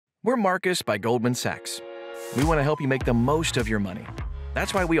We're Marcus by Goldman Sachs. We want to help you make the most of your money.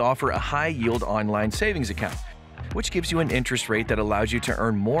 That's why we offer a high-yield online savings account, which gives you an interest rate that allows you to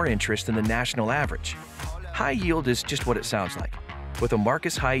earn more interest than the national average. High yield is just what it sounds like. With a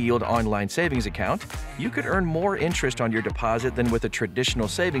Marcus High Yield online savings account, you could earn more interest on your deposit than with a traditional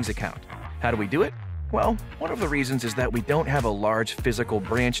savings account. How do we do it? Well, one of the reasons is that we don't have a large physical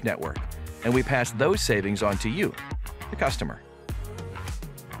branch network, and we pass those savings on to you, the customer.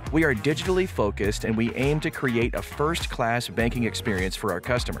 We are digitally focused and we aim to create a first-class banking experience for our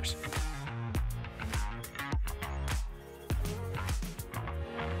customers.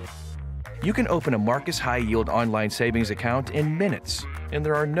 You can open a Marcus High Yield online savings account in minutes, and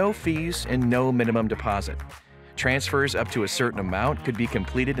there are no fees and no minimum deposit. Transfers up to a certain amount could be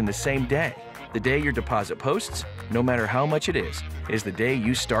completed in the same day. The day your deposit posts, no matter how much it is the day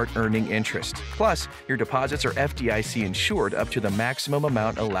you start earning interest. Plus, your deposits are FDIC insured up to the maximum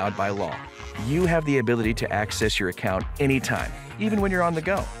amount allowed by law. You have the ability to access your account anytime, even when you're on the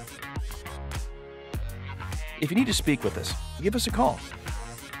go. If you need to speak with us, give us a call.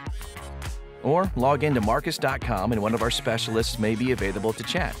 Or log in to marcus.com and one of our specialists may be available to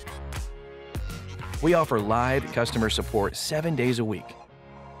chat. We offer live customer support 7 days a week.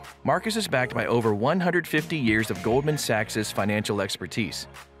 Marcus is backed by over 150 years of Goldman Sachs' financial expertise.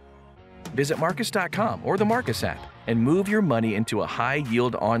 Visit marcus.com or the Marcus app and move your money into a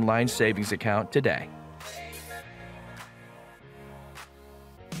high-yield online savings account today.